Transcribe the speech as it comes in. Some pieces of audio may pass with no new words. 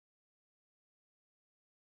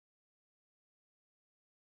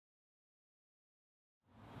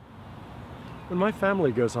When my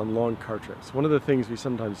family goes on long car trips, one of the things we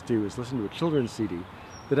sometimes do is listen to a children's CD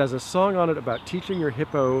that has a song on it about teaching your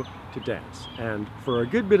hippo to dance. And for a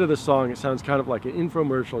good bit of the song, it sounds kind of like an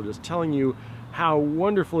infomercial just telling you how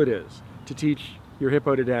wonderful it is to teach your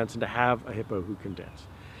hippo to dance and to have a hippo who can dance.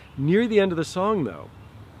 Near the end of the song, though,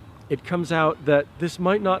 it comes out that this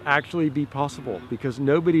might not actually be possible because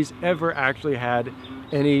nobody's ever actually had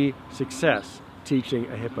any success teaching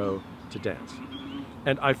a hippo to dance.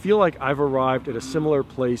 And I feel like I've arrived at a similar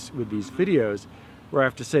place with these videos where I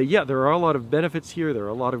have to say, yeah, there are a lot of benefits here, there are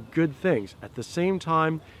a lot of good things. At the same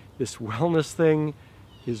time, this wellness thing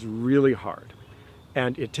is really hard.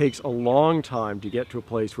 And it takes a long time to get to a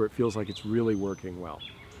place where it feels like it's really working well.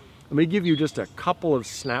 Let me give you just a couple of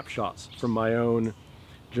snapshots from my own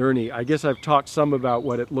journey. I guess I've talked some about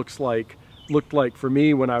what it looked like for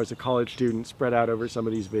me when I was a college student, spread out over some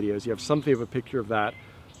of these videos. You have something of a picture of that.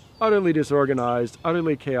 Utterly disorganized,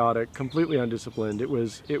 utterly chaotic, completely undisciplined. It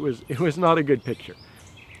was not a good picture.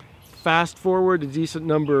 Fast forward a decent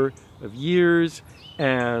number of years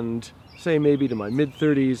and say maybe to my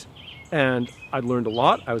mid-30s, and I'd learned a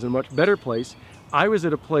lot. I was in a much better place. I was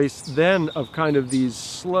at a place then of kind of these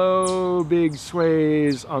slow, big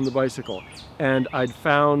sways on the bicycle. And I'd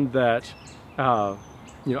found that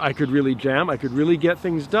I could really jam, I could really get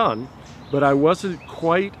things done, but I wasn't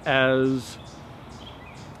quite as,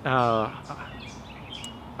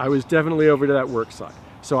 I was definitely over to that work side.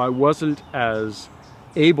 So I wasn't as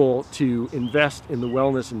able to invest in the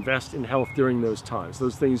wellness, invest in health during those times.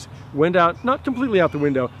 Those things went out, not completely out the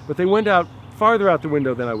window, but they went out farther out the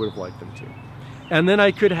window than I would have liked them to. And then I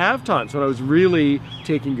could have times when I was really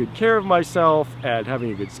taking good care of myself and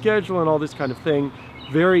having a good schedule and all this kind of thing.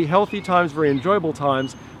 Very healthy times, very enjoyable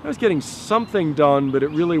times. I was getting something done, but it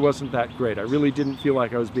really wasn't that great. I really didn't feel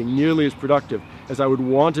like I was being nearly as productive as I would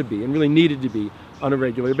want to be and really needed to be on a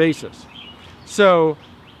regular basis. So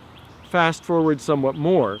fast forward somewhat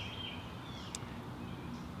more.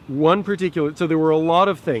 So there were a lot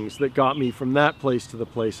of things that got me from that place to the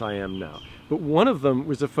place I am now. But one of them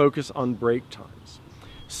was a focus on break times.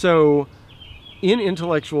 So in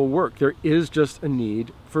intellectual work, there is just a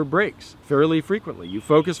need for breaks fairly frequently. You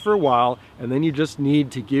focus for a while, and then you just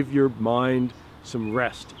need to give your mind some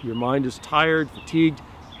rest. Your mind is tired, fatigued,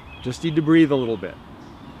 just need to breathe a little bit.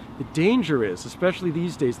 The danger is, especially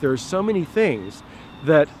these days, there are so many things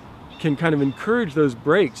that can kind of encourage those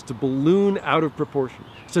breaks to balloon out of proportion.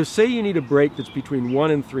 So say you need a break that's between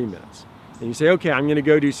 1 and 3 minutes. And you say, okay, I'm gonna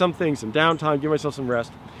go do something, some downtime, give myself some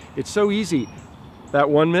rest. It's so easy. That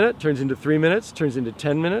 1 minute turns into 3 minutes, turns into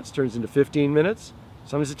 10 minutes, turns into 15 minutes.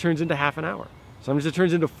 Sometimes it turns into half an hour. Sometimes it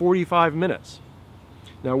turns into 45 minutes.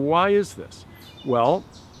 Now, why is this? Well,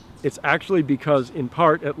 it's actually because, in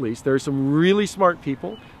part at least, there are some really smart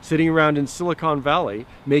people sitting around in Silicon Valley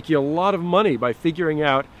making a lot of money by figuring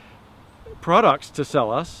out products to sell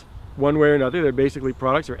us one way or another. They're basically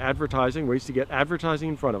products or advertising, ways to get advertising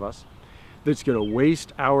in front of us that's going to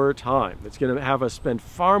waste our time, that's going to have us spend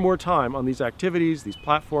far more time on these activities, these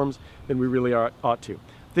platforms, than we really ought to.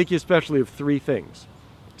 Think especially of three things.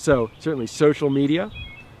 So certainly social media,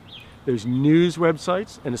 there's news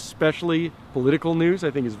websites, and especially political news, I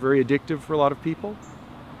think is very addictive for a lot of people.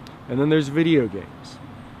 And then there's video games.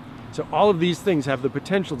 So all of these things have the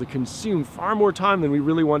potential to consume far more time than we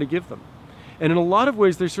really want to give them. And in a lot of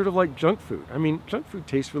ways, they're sort of like junk food. I mean, junk food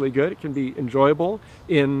tastes really good. It can be enjoyable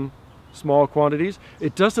in small quantities.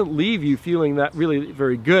 It doesn't leave you feeling that really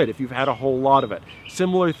very good if you've had a whole lot of it.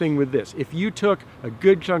 Similar thing with this. If you took a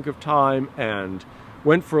good chunk of time and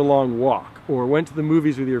went for a long walk, or went to the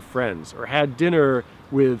movies with your friends, or had dinner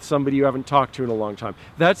with somebody you haven't talked to in a long time,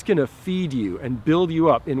 that's going to feed you and build you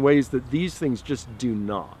up in ways that these things just do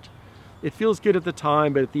not. It feels good at the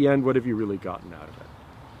time, but at the end, what have you really gotten out of it?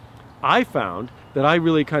 I found that I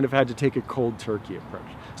really kind of had to take a cold turkey approach.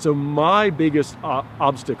 So my biggest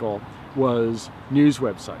obstacle was news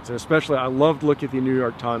websites, and especially I loved looking at the New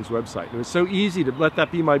York Times website. It was so easy to let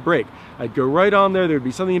that be my break. I'd go right on there, there'd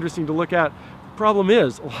be something interesting to look at. The problem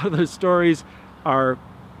is, a lot of those stories are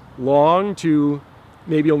long to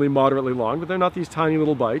maybe only moderately long, but they're not these tiny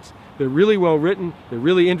little bites. They're really well written, they're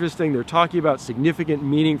really interesting, they're talking about significant,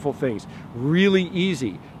 meaningful things. Really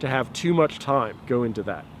easy to have too much time go into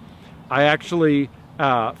that. I actually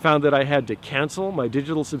found that I had to cancel my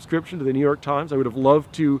digital subscription to the New York Times. I would have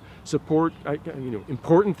loved to support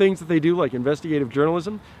important things that they do, like investigative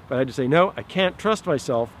journalism, but I had to say, no, I can't trust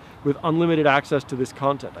myself with unlimited access to this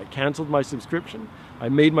content. I canceled my subscription. I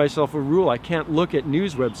made myself a rule. I can't look at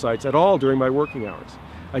news websites at all during my working hours.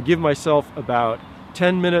 I give myself about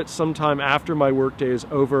 10 minutes sometime after my workday is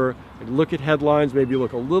over. I look at headlines, maybe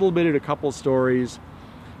look a little bit at a couple stories,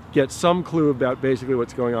 get some clue about basically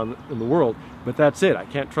what's going on in the world, but that's it. I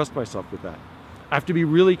can't trust myself with that. I have to be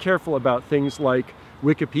really careful about things like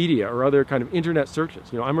Wikipedia or other kind of internet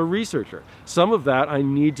searches. You know, I'm a researcher. Some of that I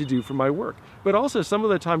need to do for my work, but also some of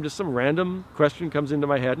the time just some random question comes into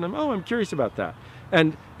my head and I'm curious about that.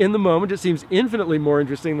 And in the moment, it seems infinitely more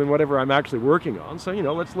interesting than whatever I'm actually working on. So, you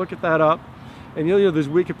know, let's look at that up. And you know, there's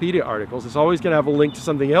Wikipedia articles. It's always going to have a link to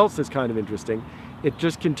something else that's kind of interesting. It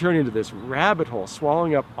just can turn into this rabbit hole,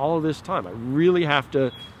 swallowing up all of this time. I really have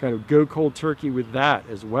to kind of go cold turkey with that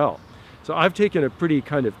as well. So I've taken a pretty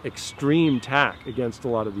kind of extreme tack against a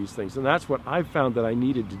lot of these things. And that's what I've found that I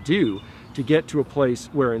needed to do to get to a place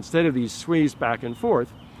where instead of these sways back and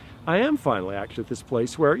forth, I am finally actually at this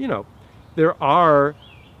place where, you know, there are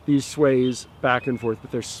these sways back and forth,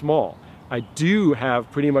 but they're small. I do have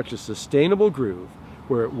pretty much a sustainable groove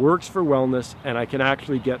where it works for wellness and I can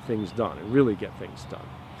actually get things done and really get things done.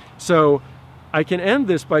 So I can end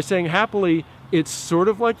this by saying happily, it's sort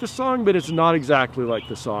of like the song, but it's not exactly like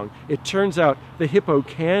the song. It turns out the hippo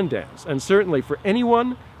can dance. And certainly for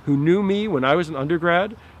anyone who knew me when I was an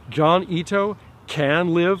undergrad, John Ito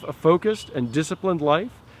can live a focused and disciplined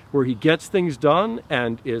life where he gets things done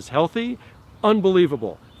and is healthy.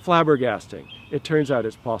 Unbelievable, flabbergasting. It turns out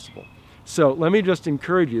it's possible. So let me just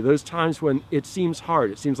encourage you, those times when it seems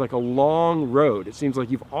hard, it seems like a long road, it seems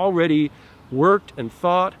like you've already worked and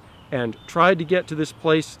thought and tried to get to this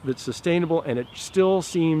place that's sustainable and it still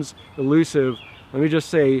seems elusive, let me just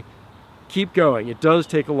say, keep going. It does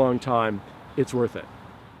take a long time. It's worth it.